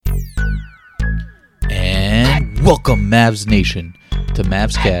Welcome, Mavs Nation, to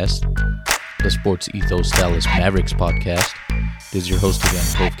Mavs Cast, the Sports Ethos Dallas Mavericks podcast. This is your host again,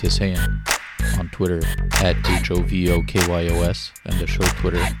 Hov Kisayan, on Twitter at HOVOKYOS, and the show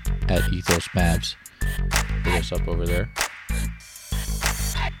Twitter at EthosMavs. Look us up over there.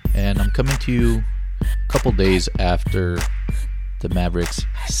 And I'm coming to you a couple days after the Mavericks'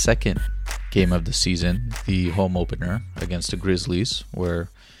 second game of the season, the home opener against the Grizzlies, where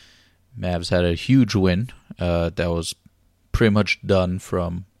Mavs had a huge win that was pretty much done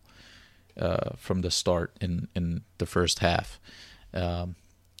from the start in the first half.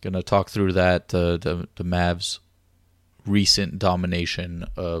 Gonna talk through that, the Mavs' recent domination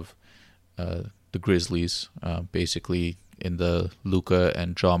of the Grizzlies, basically in the Luka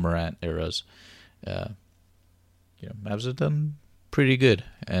and Ja Morant eras. Mavs have done pretty good,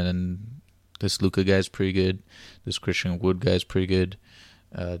 and this Luka guy's pretty good. This Christian Wood guy's pretty good.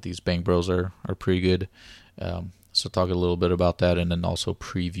 These Bang Bros are pretty good. So talk a little bit about that, and then also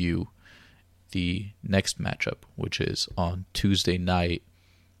preview the next matchup, which is on Tuesday night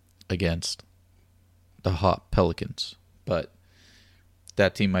against the hot Pelicans. But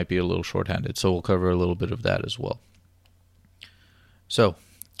that team might be a little shorthanded, so we'll cover a little bit of that as well. So,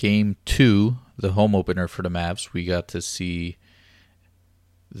 Game 2, the home opener for the Mavs, we got to see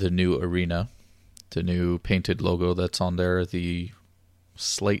the new arena, the new painted logo that's on there, the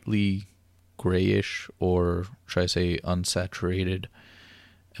slightly grayish, or should I say unsaturated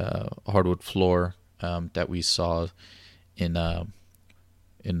hardwood floor that we saw in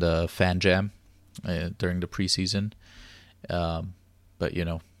the fan jam during the preseason. But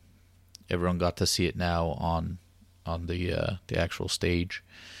everyone got to see it now on the actual stage.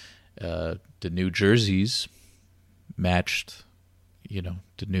 The new jerseys matched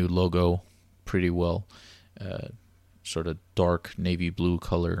the new logo pretty well. Sort of dark navy blue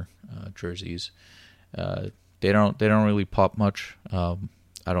color jerseys. They don't really pop much.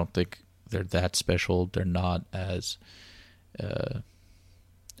 I don't think they're that special. They're not as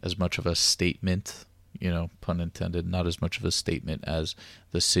much of a statement, pun intended, not as much of a statement as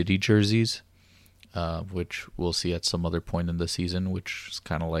the city jerseys, which we'll see at some other point in the season, which is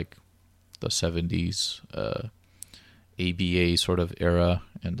kind of like the 70s ABA sort of era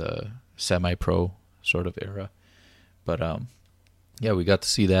and the semi-pro sort of era. But we got to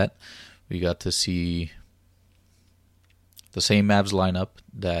see that. We got to see the same Mavs lineup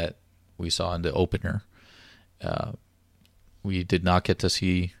that we saw in the opener. We did not get to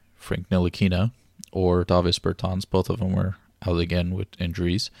see Frank Ntilikina or Davis Bertans. Both of them were out again with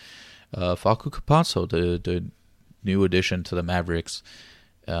injuries. Facu Campazzo, the new addition to the Mavericks,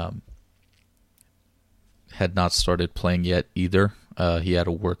 had not started playing yet either. He had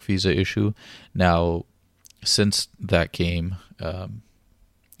a work visa issue. Now, since that game,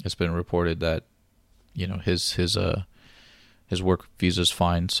 it's been reported that his work visa is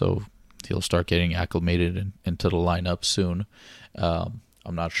fine, so he'll start getting acclimated into the lineup soon. I'm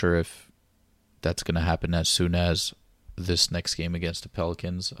not sure if that's going to happen as soon as this next game against the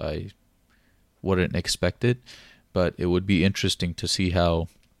Pelicans. I wouldn't expect it, but it would be interesting to see how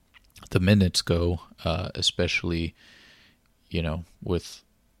the minutes go, especially with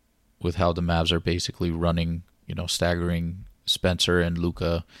how the Mavs are basically running, staggering Spencer and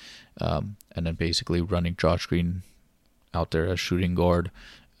Luka, and then basically running Josh Green out there as shooting guard.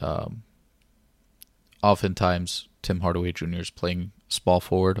 Oftentimes, Tim Hardaway Jr. is playing small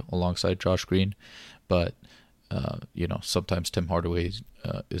forward alongside Josh Green, but sometimes Tim Hardaway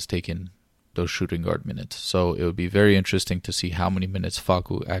is taking those shooting guard minutes. So it would be very interesting to see how many minutes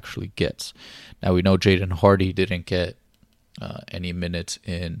Facu actually gets. Now, we know Jaden Hardy didn't get any minutes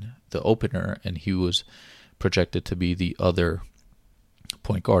in the opener, and he was projected to be the other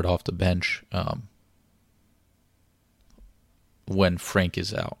point guard off the bench when Frank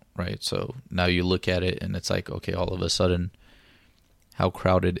is out, right? So now you look at it and it's like, okay, all of a sudden, how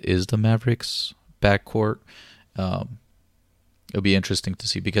crowded is the Mavericks backcourt? It'll be interesting to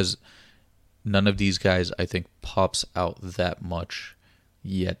see, because none of these guys, I think, pops out that much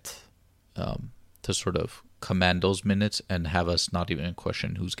yet to sort of command those minutes and have us not even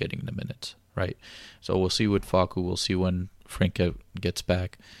question who's getting the minutes, right? So we'll see with Facu. We'll see when Frank gets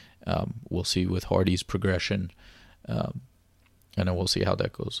back. We'll see with Hardy's progression. And then we'll see how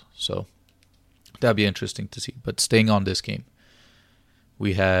that goes. So that'd be interesting to see. But staying on this game,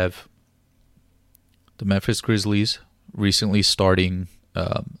 we have the Memphis Grizzlies recently starting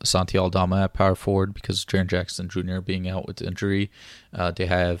Santi Aldama at power forward because Jaren Jackson Jr. being out with injury. They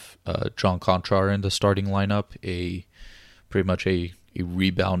have John Conchar in the starting lineup, pretty much a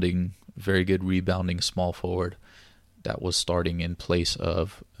rebounding, very good rebounding small forward that was starting in place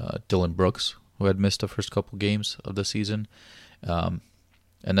of Dylan Brooks, who had missed the first couple games of the season. And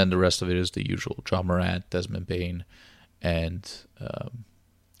then the rest of it is the usual: John Morant, Desmond Bane, and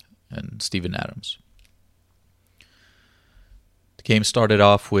Steven Adams. The game started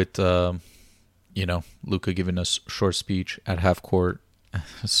off with Luka giving us a short speech at half court.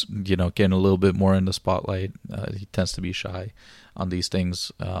 Getting a little bit more in the spotlight. He tends to be shy on these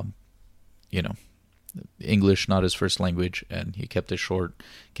things. English not his first language, and he kept it short,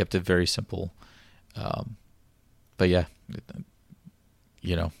 kept it very simple. But yeah,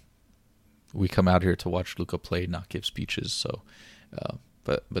 we come out here to watch Luka play, not give speeches. So,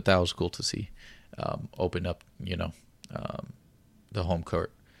 but that was cool to see. Open up, the home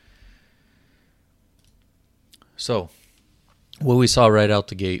court. So, what we saw right out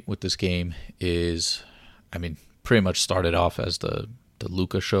the gate with this game is, pretty much started off as the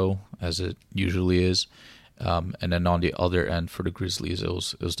Luka show, as it usually is. And then on the other end for the Grizzlies, it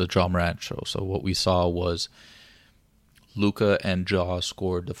was the Ja Morant show. So what we saw was Luka and Ja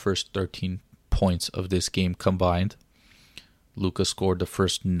scored the first 13 points of this game combined. Luka scored the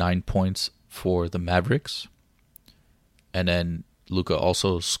first 9 points for the Mavericks. And then Luka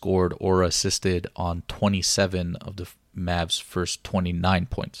also scored or assisted on 27 of the Mavs' first 29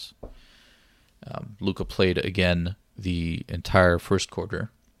 points. Luka played again the entire first quarter,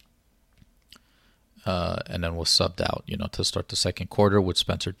 and then was subbed out, to start the second quarter with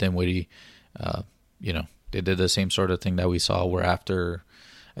Spencer Dinwiddie. They did the same sort of thing that we saw where after,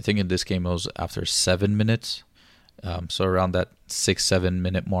 I think in this game it was after 7 minutes, so around that 6-7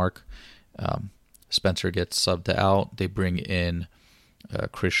 minute mark, Spencer gets subbed out. They bring in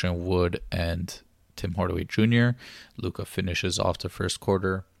Christian Wood and Tim Hardaway Jr. Luka finishes off the first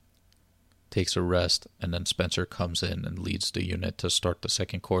quarter, takes a rest, and then Spencer comes in and leads the unit to start the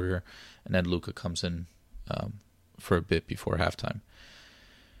second quarter, and then Luka comes in for a bit before halftime.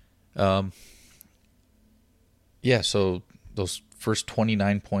 So those first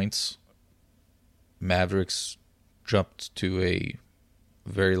 29 points, Mavericks jumped to a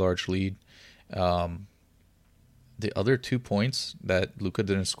very large lead. The other 2 points that Luka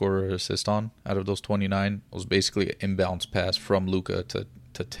didn't score or assist on out of those 29 was basically an inbounds pass from Luka to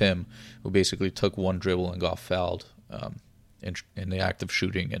Tim, who basically took one dribble and got fouled in the act of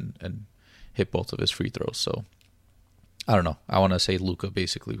shooting and hit both of his free throws. So, I don't know. I want to say Luka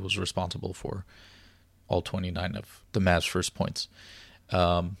basically was responsible for all 29 of the Mavs' first points.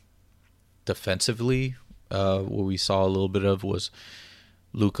 Defensively, what we saw a little bit of was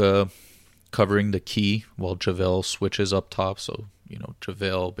Luka covering the key while JaVale switches up top. So,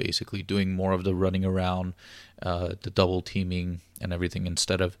 JaVale basically doing more of the running around, the double teaming and everything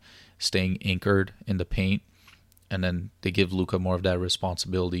instead of staying anchored in the paint. And then they give Luka more of that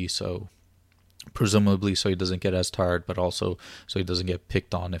responsibility. So presumably so he doesn't get as tired, but also so he doesn't get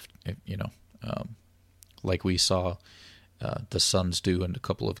picked on if like we saw the Suns do in a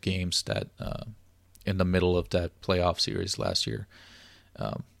couple of games that in the middle of that playoff series last year,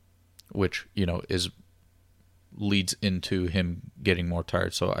 which, leads into him getting more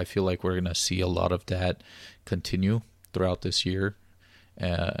tired. So I feel like we're going to see a lot of that continue throughout this year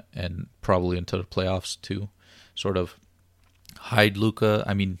and probably into the playoffs too. Sort of hide Luka.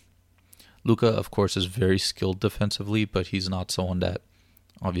 Luka, of course, is very skilled defensively, but he's not someone that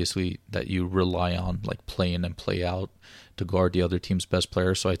obviously that you rely on like play in and play out to guard the other team's best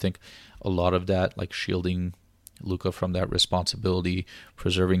player. So I think a lot of that, like shielding Luka from that responsibility,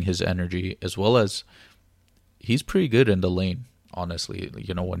 preserving his energy, as well as he's pretty good in the lane, honestly.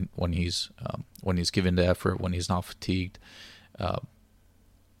 When he's given the effort, when he's not fatigued,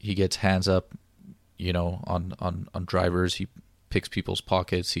 he gets hands up, on drivers. He picks people's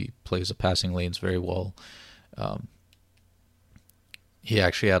pockets. He plays the passing lanes very well. He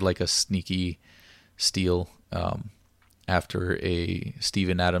actually had like a sneaky steal after a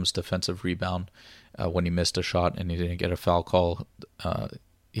Steven Adams defensive rebound when he missed a shot and he didn't get a foul call.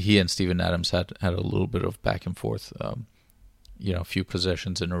 He and Steven Adams had a little bit of back and forth, a few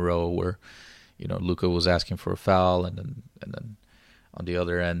possessions in a row where, Luka was asking for a foul and then on the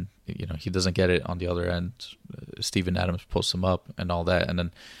other end, he doesn't get it. On the other end, Steven Adams posts him up and all that. And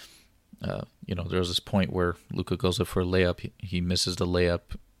then, there was this point where Luka goes up for a layup. He misses the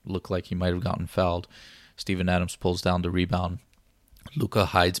layup. Looked like he might have gotten fouled. Steven Adams pulls down the rebound. Luka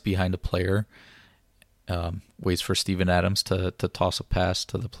hides behind a player, waits for Steven Adams to toss a pass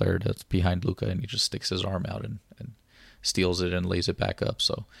to the player that's behind Luka, and he just sticks his arm out and steals it and lays it back up.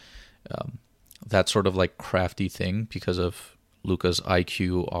 So that sort of like crafty thing because of Luka's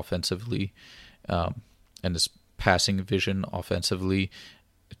IQ offensively and his passing vision offensively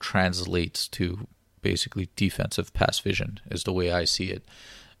translates to basically defensive pass vision is the way I see it.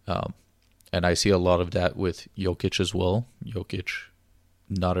 And I see a lot of that with Jokic as well. Jokic,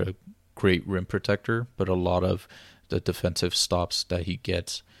 not a great rim protector, but a lot of the defensive stops that he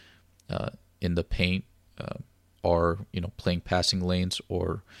gets in the paint are, playing passing lanes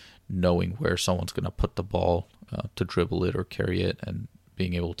or knowing where someone's going to put the ball to dribble it or carry it and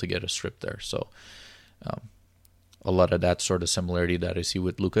being able to get a strip there. So a lot of that sort of similarity that I see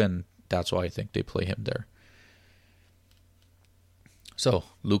with Luka, and that's why I think they play him there. So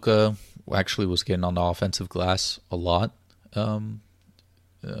Luka actually was getting on the offensive glass a lot.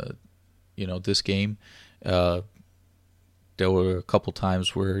 This game, there were a couple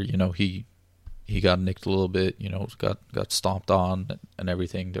times where he got nicked a little bit, got stomped on and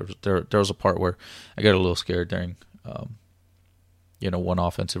everything. There was a part where I got a little scared during, one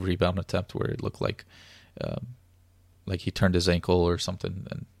offensive rebound attempt where it looked like he turned his ankle or something.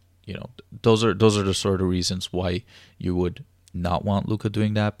 And those are the sort of reasons why you would not want Luka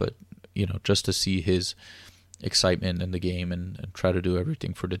doing that. But just to see his excitement in the game and try to do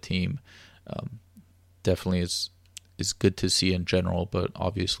everything for the team, definitely is good to see in general. But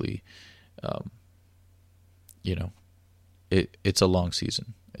obviously, it's a long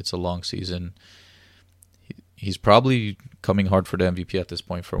season. It's a long season. He's probably coming hard for the MVP at this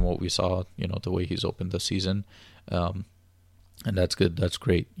point from what we saw, the way he's opened the season. And that's good. That's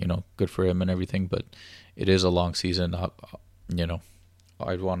great. Good for him and everything. But it is a long season.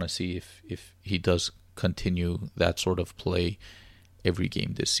 I'd want to see if he does continue that sort of play every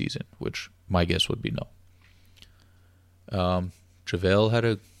game this season, which my guess would be no. JaVale had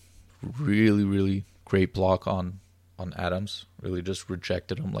a really, really great block on Adams. Really just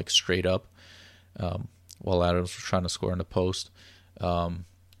rejected him like straight up while Adams was trying to score in the post. I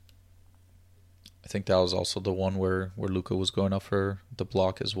think that was also the one where Luka was going up for the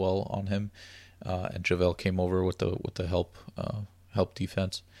block as well on him, and JaVale came over with the help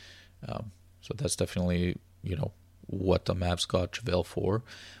defense. So that's definitely what the Mavs got JaVale for.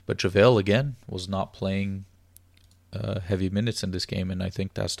 But JaVale again was not playing heavy minutes in this game, and I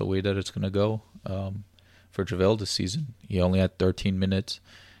think that's the way that it's going to go for JaVale this season. He only had 13 minutes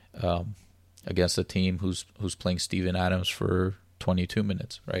against a team who's playing Steven Adams for 22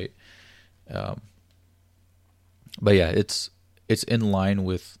 minutes, right? But yeah, it's in line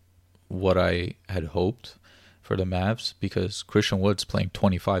with what I had hoped for the Mavs, because Christian Wood's playing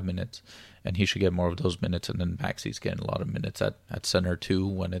 25 minutes, and he should get more of those minutes, and then Maxi's getting a lot of minutes at center too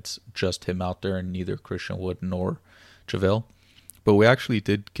when it's just him out there and neither Christian Wood nor JaVale. But we actually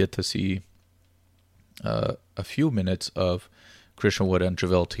did get to see a few minutes of Christian Wood and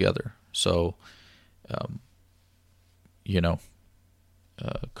JaVale together. So,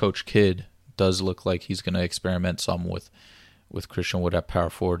 Coach Kidd does look like he's going to experiment some with Christian Wood at power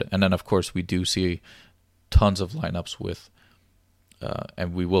forward. And then, of course, we do see tons of lineups with,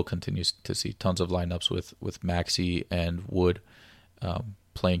 and we will continue to see tons of lineups with Maxi and Wood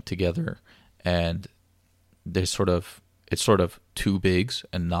playing together. And it's sort of two bigs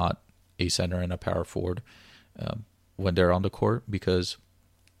and not a center and a power forward when they're on the court, because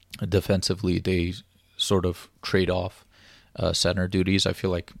defensively they sort of trade off center duties. I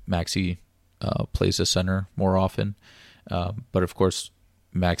feel like Maxi plays a center more often, but of course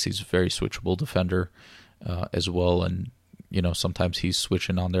Maxi's a very switchable defender as well, and sometimes he's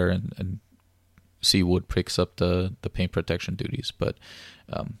switching on there, and C Wood picks up the paint protection duties, but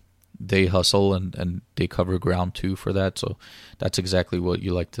they hustle and they cover ground too for that. So that's exactly what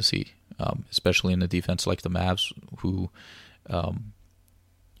you like to see, especially in a defense like the Mavs, who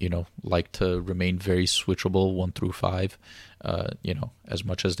like to remain very switchable 1 through 5, as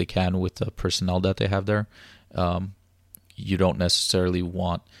much as they can with the personnel that they have there. You don't necessarily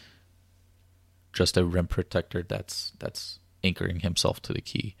want just a rim protector that's anchoring himself to the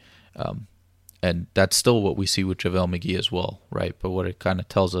key. And that's still what we see with JaVale McGee as well, right? But what it kind of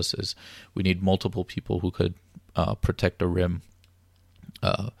tells us is we need multiple people who could protect the rim,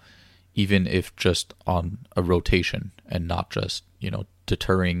 even if just on a rotation and not just,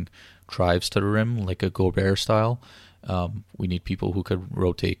 deterring drives to the rim like a Gobert style. We need people who could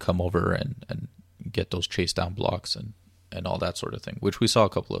rotate, come over, and get those chase down blocks and all that sort of thing, which we saw a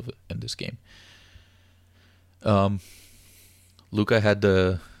couple of in this game. Luka had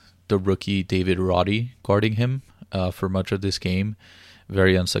the rookie David Roddy guarding him for much of this game,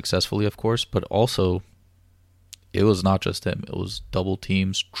 very unsuccessfully, of course, but also it was not just him. It was double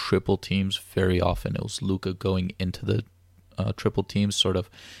teams, triple teams very often. It was Luka going into the triple teams, sort of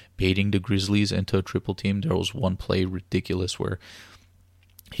baiting the Grizzlies into a triple team. There was one play ridiculous where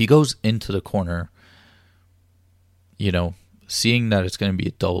he goes into the corner, seeing that it's going to be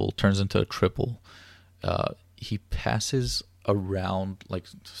a double, turns into a triple. He passes around, like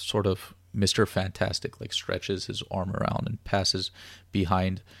sort of Mr. Fantastic, like stretches his arm around and passes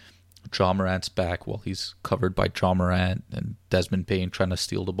behind Ja Morant's back while he's covered by Ja Morant and Desmond Bane trying to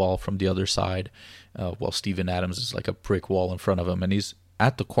steal the ball from the other side, while Steven Adams is like a brick wall in front of him, and he's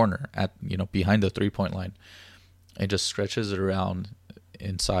at the corner, at behind the 3-point line, and just stretches it around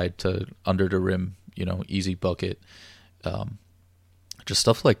inside to under the rim, easy bucket. Just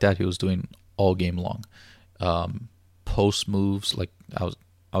stuff like that he was doing all game long. Post moves, like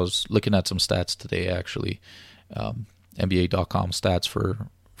I was looking at some stats today actually, NBA.com stats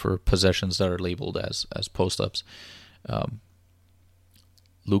for possessions that are labeled as post ups.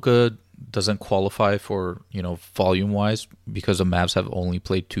 Luka doesn't qualify for volume wise because the Mavs have only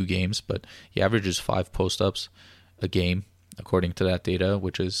played 2 games, but he averages 5 post ups a game according to that data,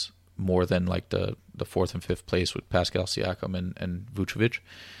 which is more than like the 4th and 5th place with Pascal Siakam and Vucevic.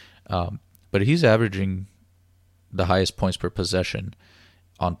 But he's averaging the highest points per possession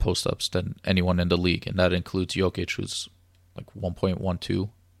on post ups than anyone in the league, and that includes Jokic, who's like 1.12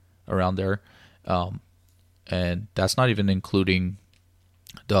 around there, and that's not even including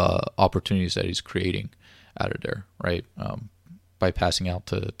the opportunities that he's creating out of there, right? By passing out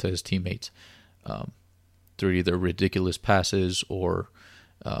to his teammates through either ridiculous passes or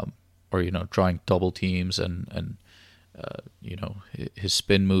drawing double teams and his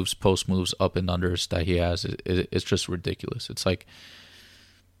spin moves, post moves, up and unders that he has. It's just ridiculous. It's like,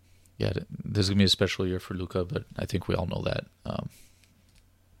 yeah, this is gonna be a special year for Luka, but I think we all know that.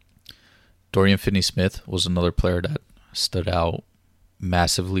 Dorian Finney-Smith was another player that stood out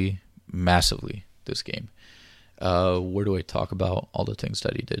massively this game. Where do I talk about all the things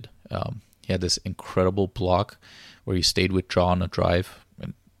that he did? He had this incredible block where he stayed with Ja on a drive,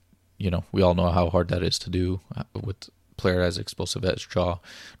 and we all know how hard that is to do with a player as explosive as Ja.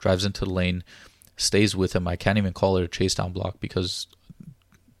 Drives into the lane, stays with him. I can't even call it a chase down block because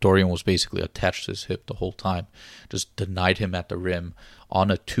Dorian was basically attached to his hip the whole time. Just denied him at the rim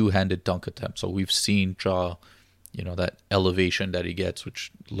on a 2-handed dunk attempt. So we've seen Ja, that elevation that he gets,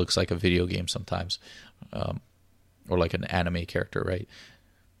 which looks like a video game sometimes, or like an anime character, right?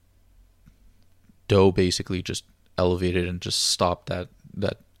 Doe basically just elevated and just stopped that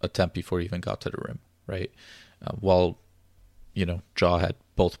attempt before he even got to the rim, right? While, Ja had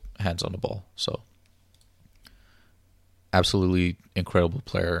both hands on the ball. So absolutely incredible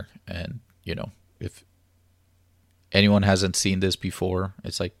player. And, if anyone hasn't seen this before,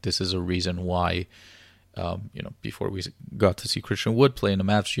 it's like this is a reason why, before we got to see Christian Wood play in the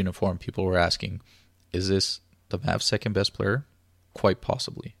Mavs uniform, people were asking, is this the Mavs' second best player? Quite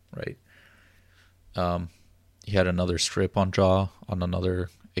possibly, right? He had another strip on Ja on another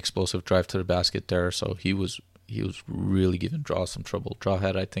explosive drive to the basket there, so he was really giving Ja some trouble. Ja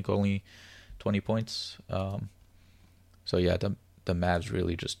had, I think, only 20 points. So yeah, the Mavs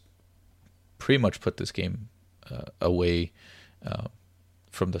really just pretty much put this game away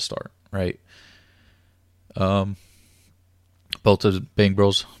from the start, right? Both of the Bang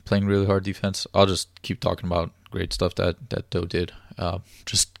Bros playing really hard defense. I'll just keep talking about great stuff that Doe did.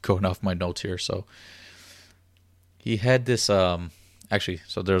 Just going off my notes here. So he had this actually.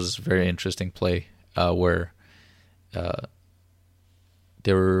 So there's this very interesting play where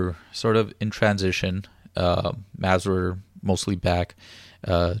they were sort of in transition. Mavs were mostly back.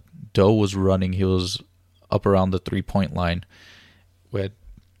 Doe was running. He was up around the 3-point line, where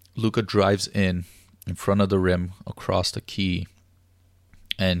Luka drives in front of the rim across the key,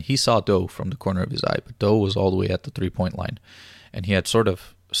 and he saw Doe from the corner of his eye, but Doe was all the way at the 3-point line, and he had sort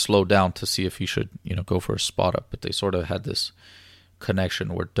of slowed down to see if he should go for a spot up, but they sort of had this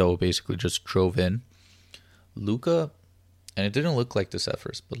connection where Doe basically just drove in. Luka, and it didn't look like this at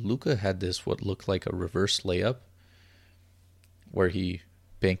first, but Luka had this what looked like a reverse layup where he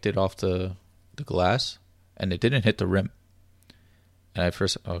banked it off the glass and it didn't hit the rim. And I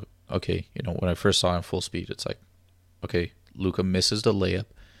first, okay, when I first saw him full speed, it's like, okay, Luka misses the layup,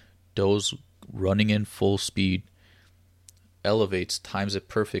 Doe's running in full speed, elevates, times it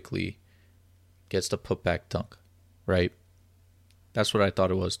perfectly, gets the putback dunk, right? That's what I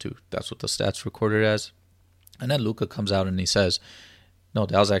thought it was too. That's what the stats recorded as. And then Luka comes out and he says, no,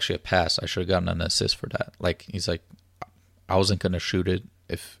 that was actually a pass. I should have gotten an assist for that. Like, he's like, I wasn't going to shoot it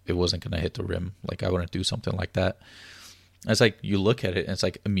if it wasn't going to hit the rim. Like, I wouldn't do something like that. And it's like, you look at it and it's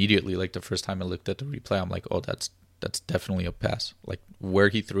like immediately, like the first time I looked at the replay, I'm like, oh, that's definitely a pass. Like, where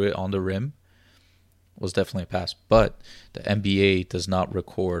he threw it on the rim was definitely a pass. But the NBA does not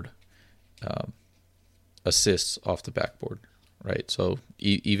record assists off the backboard, right? So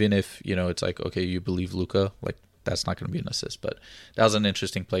even if, it's like, okay, you believe Luka, like, that's not going to be an assist. But that was an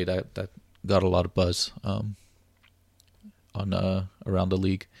interesting play that got a lot of buzz on around the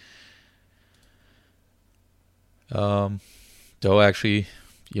league. Though actually,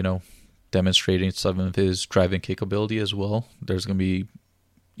 demonstrating some of his driving capability as well. There's going to be,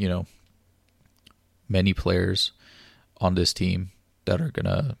 many players on this team that are going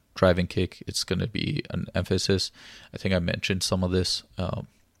to drive and kick. It's going to be an emphasis. I think I mentioned some of this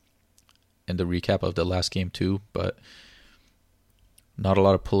in the recap of the last game too, but not a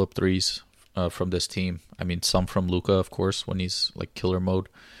lot of pull-up threes from this team. I mean, some from Luka, of course, when he's like killer mode,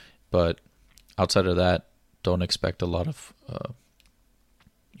 but outside of that, don't expect a lot of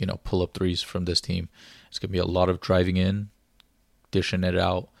pull-up threes from this team. It's going to be a lot of driving in, dishing it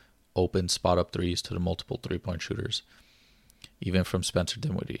out, open spot-up threes to the multiple three-point shooters, even from Spencer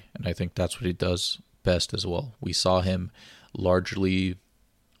Dinwiddie. And I think that's what he does best as well. We saw him largely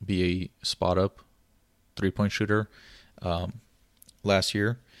be a spot-up three-point shooter last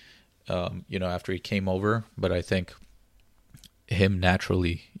year, after he came over. But I think him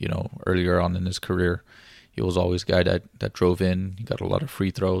naturally, earlier on in his career, he was always a guy that drove in. He got a lot of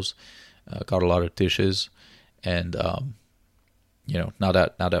free throws, got a lot of dishes, and now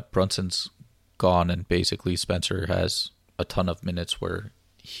that Brunson's gone and basically Spencer has a ton of minutes where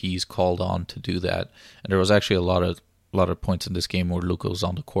he's called on to do that. And there was actually a lot of points in this game where Luka was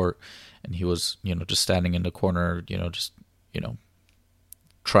on the court and he was just standing in the corner,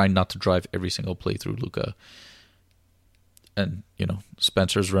 trying not to drive every single play through Luka. And,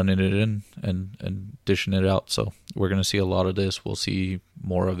 Spencer's running it in and dishing it out. So we're going to see a lot of this. We'll see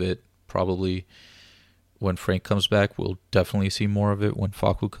more of it probably when Frank comes back. We'll definitely see more of it when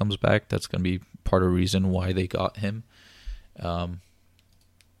Facu comes back. That's going to be part of the reason why they got him.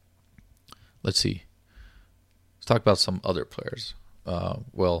 Let's see. Let's talk about some other players.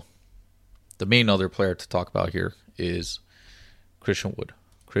 The main other player to talk about here is Christian Wood.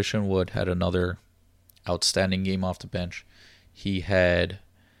 Christian Wood had another outstanding game off the bench. He had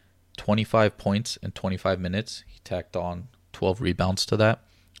 25 points in 25 minutes. He tacked on 12 rebounds to that.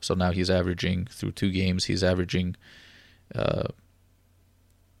 So now he's averaging, through 2 games, he's averaging 10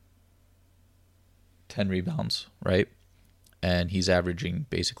 rebounds, right? And he's averaging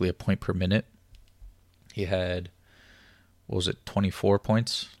basically a point per minute. He had, 24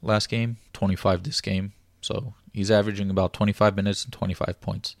 points last game, 25 this game. So he's averaging about 25 minutes and 25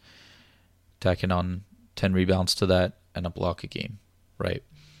 points. Tacking on 10 rebounds to that and a block a game, right?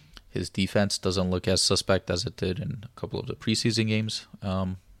 His defense doesn't look as suspect as it did in a couple of the preseason games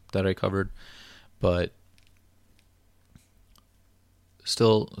that I covered, but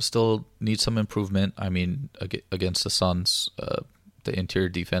still needs some improvement. I mean, against the Suns, the interior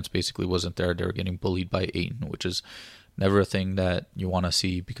defense basically wasn't there. They were getting bullied by Ayton, which is never a thing that you want to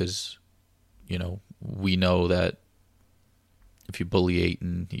see because, we know that if you bully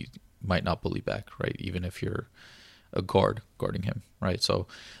Ayton, he might not bully back, right? Even if you're a guarding him, right? So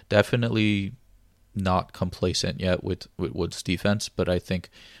definitely not complacent yet with Wood's defense, but I think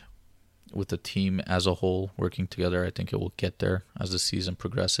with the team as a whole working together, I think it will get there as the season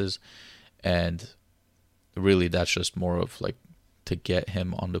progresses. And really that's just more of like to get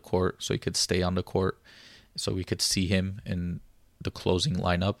him on the court so he could stay on the court, so we could see him in the closing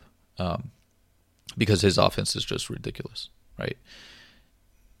lineup, because his offense is just ridiculous, right?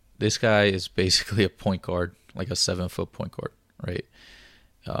 This guy is basically a point guard, like a 7-foot point guard, right?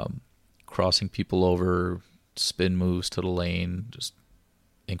 Crossing people over, spin moves to the lane, just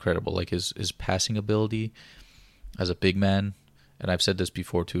incredible. Like his passing ability as a big man, and I've said this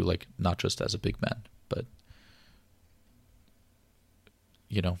before too, like not just as a big man, but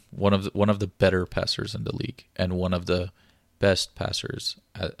one of the better passers in the league and one of the best passers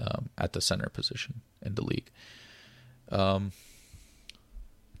at the center position in the league.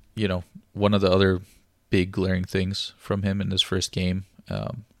 One of the other big glaring things from him in this first game,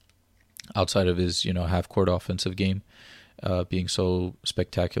 outside of his, half-court offensive game being so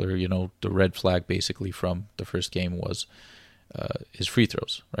spectacular, the red flag basically from the first game was his free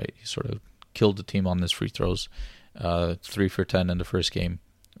throws, right? He sort of killed the team on his free throws, 3 for 10 in the first game.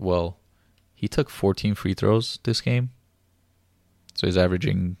 Well, he took 14 free throws this game, so he's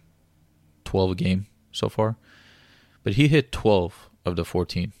averaging 12 a game so far. But he hit 12 of the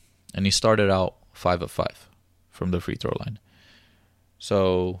 14. And he started out 5 of 5 from the free throw line.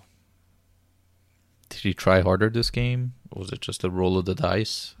 So, did he try harder this game? Or was it just a roll of the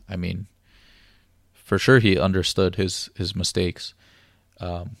dice? I mean, for sure he understood his mistakes.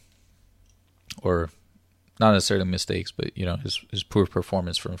 Or not necessarily mistakes, but, his poor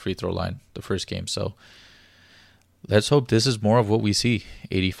performance from free throw line the first game. So, let's hope this is more of what we see.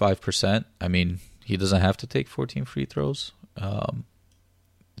 85%. I mean, he doesn't have to take 14 free throws.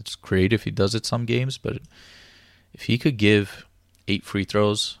 It's great if he does it some games, but if he could give 8 free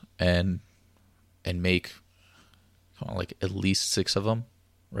throws and make like at least 6 of them,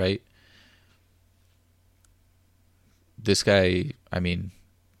 right? This guy, I mean,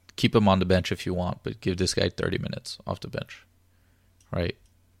 keep him on the bench if you want, but give this guy 30 minutes off the bench, right?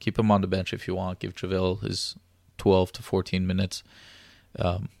 Keep him on the bench if you want. Give JaVale his 12 to 14 minutes.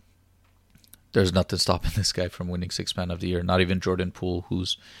 There's nothing stopping this guy from winning Sixth Man of the Year. Not even Jordan Poole,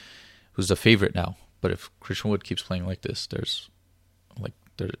 who's the favorite now. But if Christian Wood keeps playing like this, there's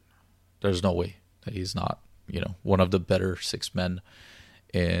no way that he's not, one of the better 6 men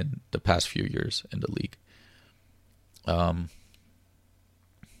in the past few years in the league.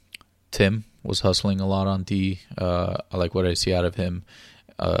 Tim was hustling a lot on D. I like what I see out of him.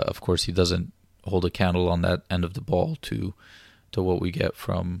 Of course, he doesn't hold a candle on that end of the ball to what we get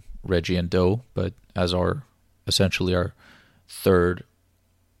from Reggie and Doe, but as essentially our third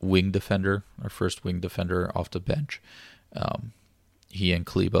wing defender, our first wing defender off the bench, he and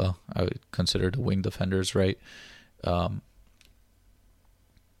Kleba, I would consider the wing defenders, right?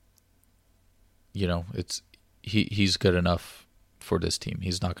 He's good enough for this team.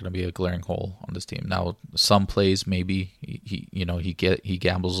 He's not going to be a glaring hole on this team. Now, some plays maybe he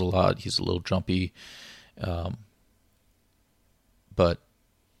gambles a lot. He's a little jumpy, but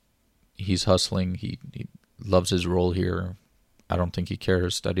he's hustling. He loves his role here. I don't think he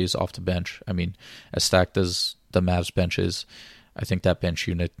cares that he's off the bench. I mean, as stacked as the Mavs bench is, I think that bench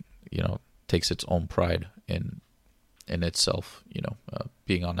unit, takes its own pride in itself.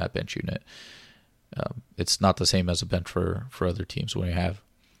 Being on that bench unit. It's not the same as a bench for other teams when you have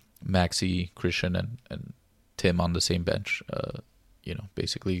Maxey, Christian, and Tim on the same bench.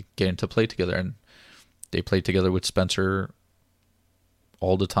 Basically getting to play together, and they play together with Spencer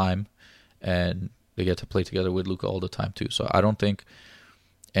all the time, and they get to play together with Luka all the time too. So I don't think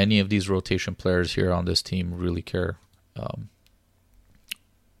any of these rotation players here on this team really care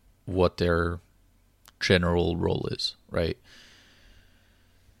what their general role is, right?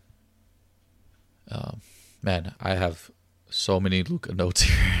 Man, I have so many Luka notes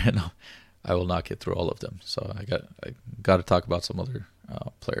here, and I will not get through all of them. So I got to talk about some other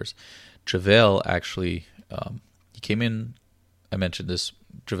players. JaVale actually, he came in. I mentioned this.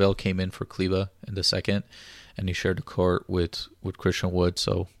 JaVale came in for Kleba in the second, and he shared the court with Christian Wood.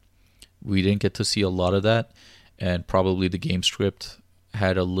 So we didn't get to see a lot of that, and probably the game script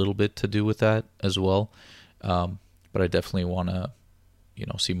had a little bit to do with that as well. But I definitely want to,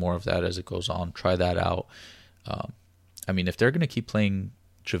 see more of that as it goes on. Try that out. I mean, if they're going to keep playing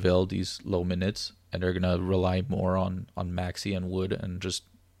JaVale these low minutes, and they're going to rely more on Maxey and Wood, and just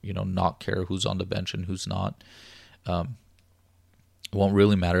not care who's on the bench and who's not, it won't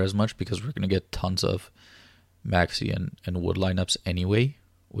really matter as much, because we're going to get tons of Maxey and Wood lineups anyway,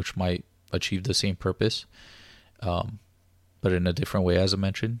 which might achieve the same purpose, but in a different way. As I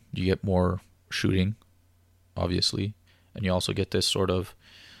mentioned, you get more shooting, obviously, and you also get this sort of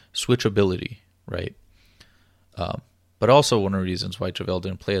switchability, right? But also one of the reasons why JaVale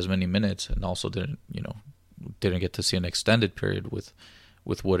didn't play as many minutes, and also didn't get to see an extended period with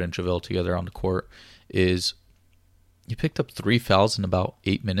Wood and JaVale together on the court, is he picked up 3 fouls in about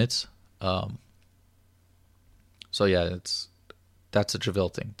 8 minutes. So yeah, that's a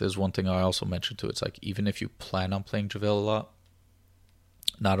JaVale thing. There's one thing I also mentioned too. It's like, even if you plan on playing JaVale a lot,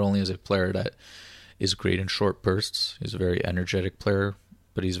 not only is a player that is great in short bursts, he's a very energetic player,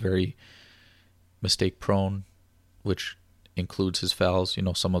 but he's very mistake prone, which includes his fouls.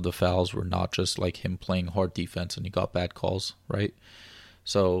 Some of the fouls were not just like him playing hard defense and he got bad calls, right?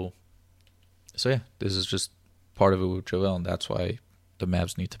 So yeah, this is just part of it with JaVale, and that's why the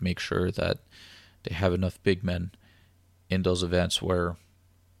Mavs need to make sure that they have enough big men in those events where,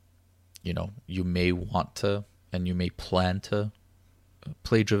 you may want to and you may plan to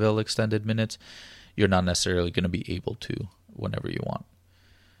play JaVale extended minutes. You're not necessarily going to be able to whenever you want.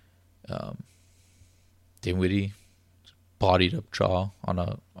 Dinwiddie bodied up Jaw on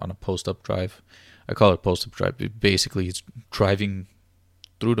a post-up drive. I call it post-up drive. Basically, he's driving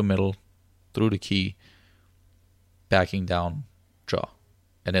through the middle, through the key, backing down Jaw.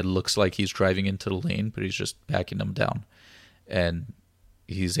 And it looks like he's driving into the lane, but he's just backing them down. And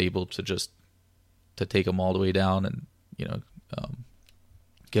he's able to take them all the way down and,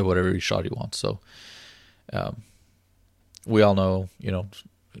 get whatever shot he wants. So we all know,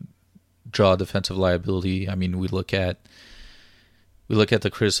 Jaw defensive liability. I mean, we look at the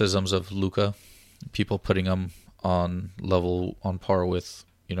criticisms of Luka, people putting him on par with,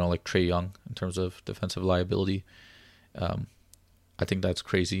 like Trae Young in terms of defensive liability. I think that's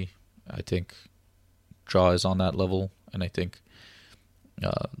crazy. I think Jaw is on that level, and I think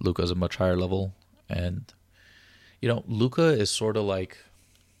Luka is a much higher level. And Luka is sort of like,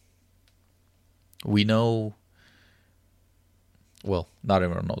 we know, well, not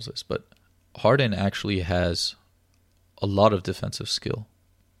everyone knows this, but Harden actually has a lot of defensive skill.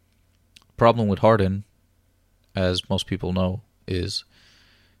 Problem with Harden, as most people know, is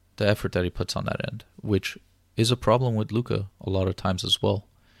the effort that he puts on that end, which is a problem with Luka a lot of times as well.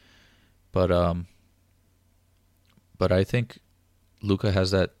 But I think Luka has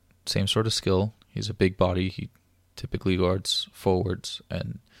that same sort of skill. He's a big body. He typically guards forwards,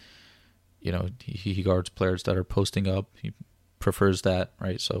 and he guards players that are posting up. He prefers that,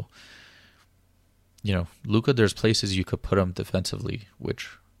 right? So, Luka, there's places you could put him defensively, which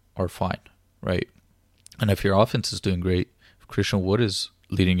are fine, right? And if your offense is doing great, if Christian Wood is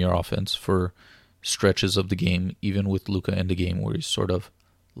leading your offense for stretches of the game, even with Luka in the game where he's sort of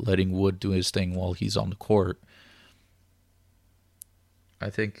letting Wood do his thing while he's on the court, I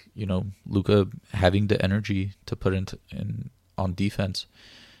think, Luka having the energy to put in on defense,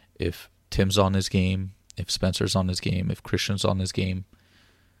 if Tim's on his game, if Spencer's on his game, if Christian's on his game,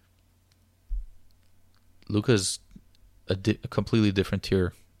 Luka's a completely different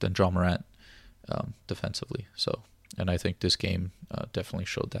tier than Ja Morant defensively. So, and I think this game definitely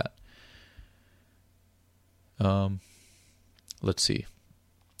showed that. Let's see.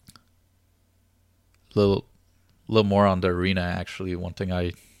 Little more on the arena, actually. One thing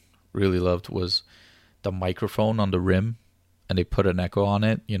I really loved was the microphone on the rim, and they put an echo on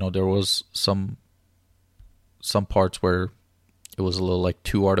it. There was some parts where it was a little like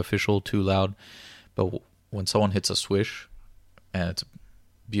too artificial, too loud. But when someone hits a swish, and it's a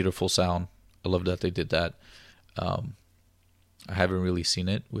beautiful sound, I love that they did that. I haven't really seen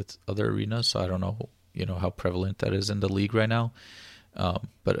it with other arenas, so I don't know, how prevalent that is in the league right now.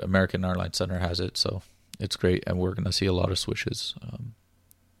 But American Airlines Center has it, so it's great, and we're going to see a lot of swishes,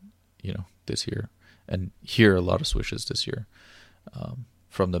 this year, and hear a lot of swishes this year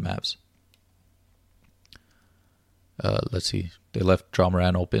from the Mavs. Let's see. They left Ja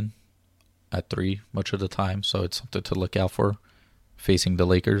Morant open at 3 much of the time, so it's something to look out for. Facing the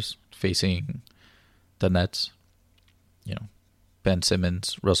Lakers, facing the Nets, Ben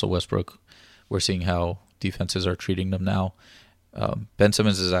Simmons, Russell Westbrook. We're seeing how defenses are treating them now. Ben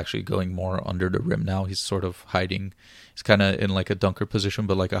Simmons is actually going more under the rim now. He's sort of hiding. He's kind of in like a dunker position,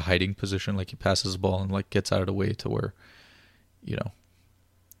 but like a hiding position. Like he passes the ball and like gets out of the way to where, the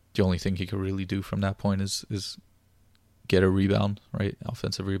only thing he could really do from that point is get a rebound, right?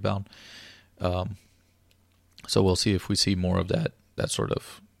 Offensive rebound. So we'll see if we see more of that sort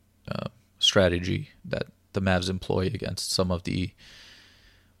of strategy that the Mavs employ against some of the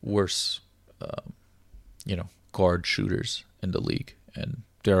worst, guard shooters in the league, and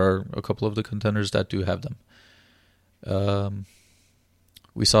there are a couple of the contenders that do have them.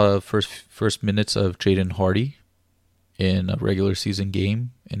 We saw first minutes of Jaden Hardy in a regular season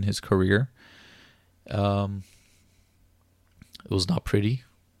game in his career. It was not pretty,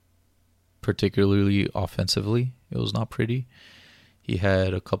 particularly offensively. It was not pretty. He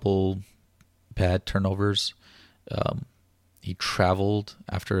had a couple bad turnovers. He traveled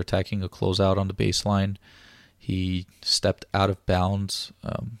after attacking a closeout on the baseline. He stepped out of bounds,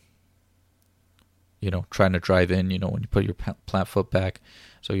 trying to drive in, when you put your plant foot back.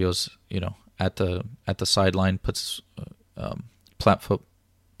 So he was, at the sideline, puts plant foot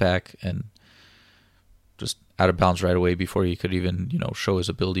back and just out of bounds right away before he could even, show his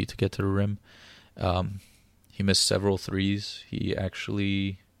ability to get to the rim. He missed several threes. He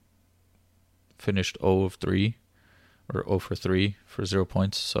actually finished 0 of 3 or 0 for 3 for 0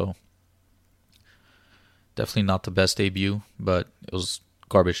 points. So definitely not the best debut, but it was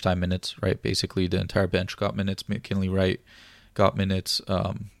garbage time minutes, right? Basically, the entire bench got minutes. McKinley Wright got minutes.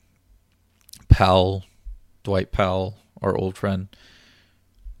 Dwight Powell, our old friend,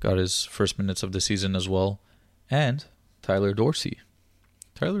 got his first minutes of the season as well. And Tyler Dorsey.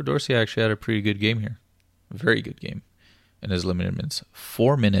 Tyler Dorsey actually had a pretty good game here. A very good game in his limited minutes.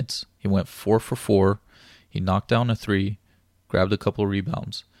 4 minutes. He went 4 for 4. He knocked down a 3, grabbed a couple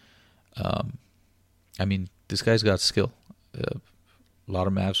rebounds. This guy's got skill. A lot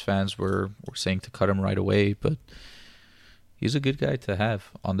of Mavs fans were saying to cut him right away, but he's a good guy to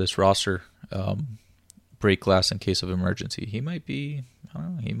have on this roster. Break glass in case of emergency. He might be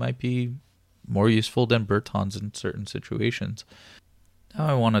more useful than Bertans in certain situations. Now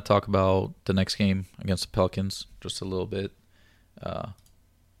I want to talk about the next game against the Pelicans just a little bit. The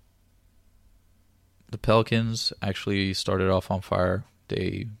Pelicans actually started off on fire.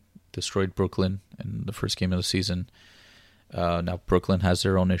 They destroyed Brooklyn in the first game of the season. Now Brooklyn has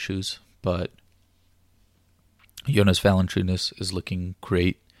their own issues, but Jonas Valanciunas is looking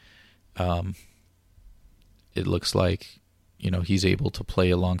great. it looks like, he's able to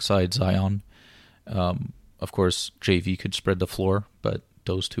play alongside Zion. Of course, JV could spread the floor, but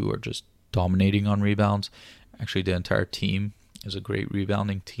those two are just dominating on rebounds. Actually, the entire team is a great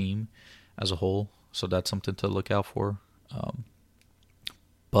rebounding team as a whole, so that's something to look out for.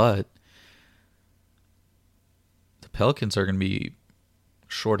 But the Pelicans are going to be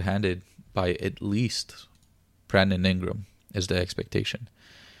shorthanded by at least Brandon Ingram is the expectation.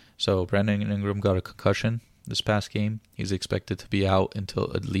 So Brandon Ingram got a concussion this past game. He's expected to be out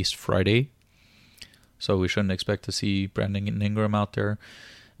until at least Friday. So we shouldn't expect to see Brandon Ingram out there.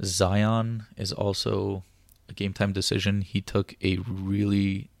 Zion is also a game time decision. He took a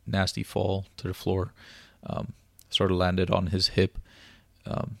really nasty fall to the floor. Sort of landed on his hip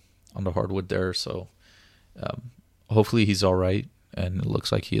on the hardwood there. So hopefully he's all right. And it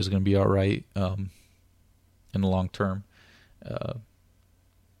looks like he is going to be all right in the long term.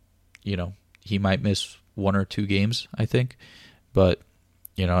 He might miss 1 or 2 games, I think. But,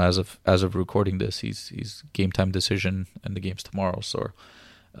 as of recording this, he's game time decision and the game's tomorrow. So,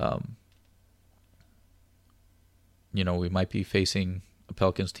 we might be facing a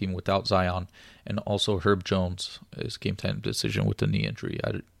Pelicans team without Zion, and also Herb Jones is game time decision with the knee injury.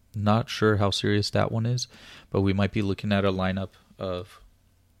 I'm not sure how serious that one is, but we might be looking at a lineup of,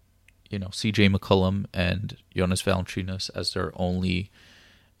 CJ McCollum and Jonas Valanciunas as their only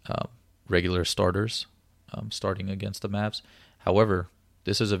regular starters starting against the Mavs. However,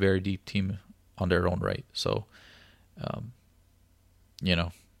 this is a very deep team on their own right. So,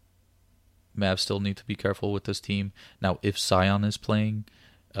 Mavs still need to be careful with this team. Now, if Zion is playing,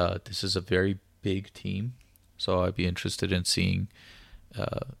 this is a very big team. So I'd be interested in seeing,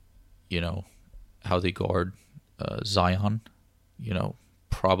 how they guard Zion.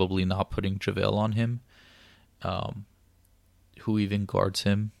 Probably not putting JaVale on him. Who even guards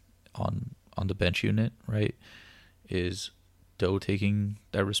him on the bench unit, right? Is Doe taking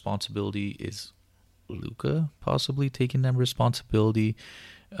that responsibility? Is Luka possibly taking that responsibility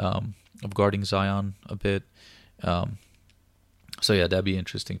of guarding Zion a bit? So yeah, that'd be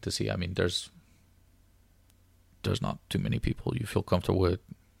interesting to see. I mean, there's not too many people you feel comfortable with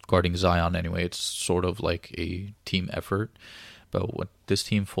guarding Zion anyway. It's sort of like a team effort. But with this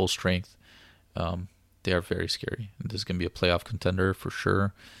team full strength, they are very scary. This is going to be a playoff contender for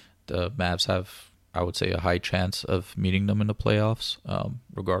sure. The Mavs have, I would say, a high chance of meeting them in the playoffs,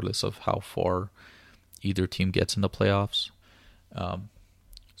 regardless of how far either team gets in the playoffs. So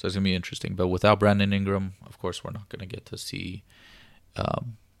it's going to be interesting. But without Brandon Ingram, of course, we're not going to get to see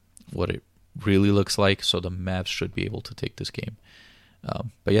what it really looks like. So the Mavs should be able to take this game.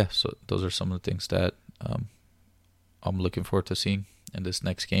 But yeah, so those are some of the things that I'm looking forward to seeing in this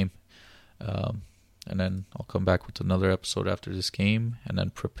next game. And then I'll come back with another episode after this game and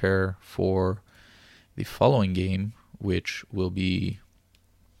then prepare for the following game, which will be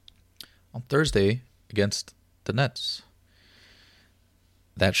on Thursday against the Nets.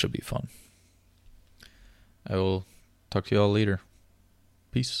 That should be fun. I will talk to you all later.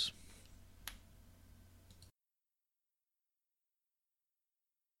 Peace.